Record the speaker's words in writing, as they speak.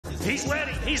He's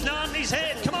ready. He's nodding his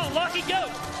head. Come on, Lockie, go.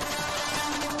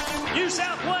 New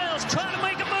South Wales trying to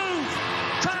make a move.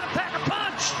 Trying to pack a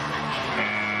punch.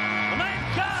 And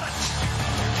they've got it.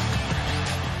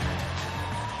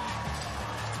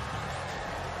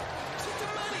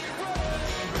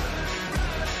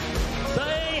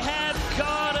 They have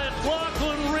got it.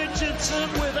 Lachlan Richardson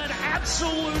with an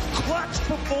absolute clutch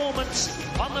performance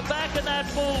on the back of that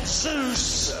bull,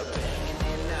 Zuece.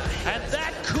 And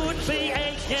that could be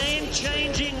a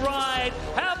game-changing ride.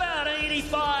 How about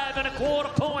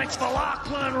 85.25 points for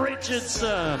Lachlan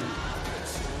Richardson?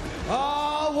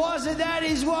 Oh, wasn't that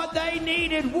is what they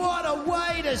needed? What a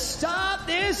way to start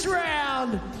this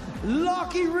round.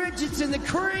 Lachlan Richardson, the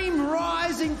cream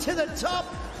rising to the top.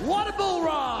 What a bull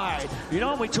ride. You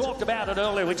know, we talked about it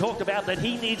earlier. We talked about that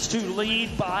he needs to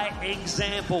lead by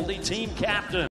example, the team captain.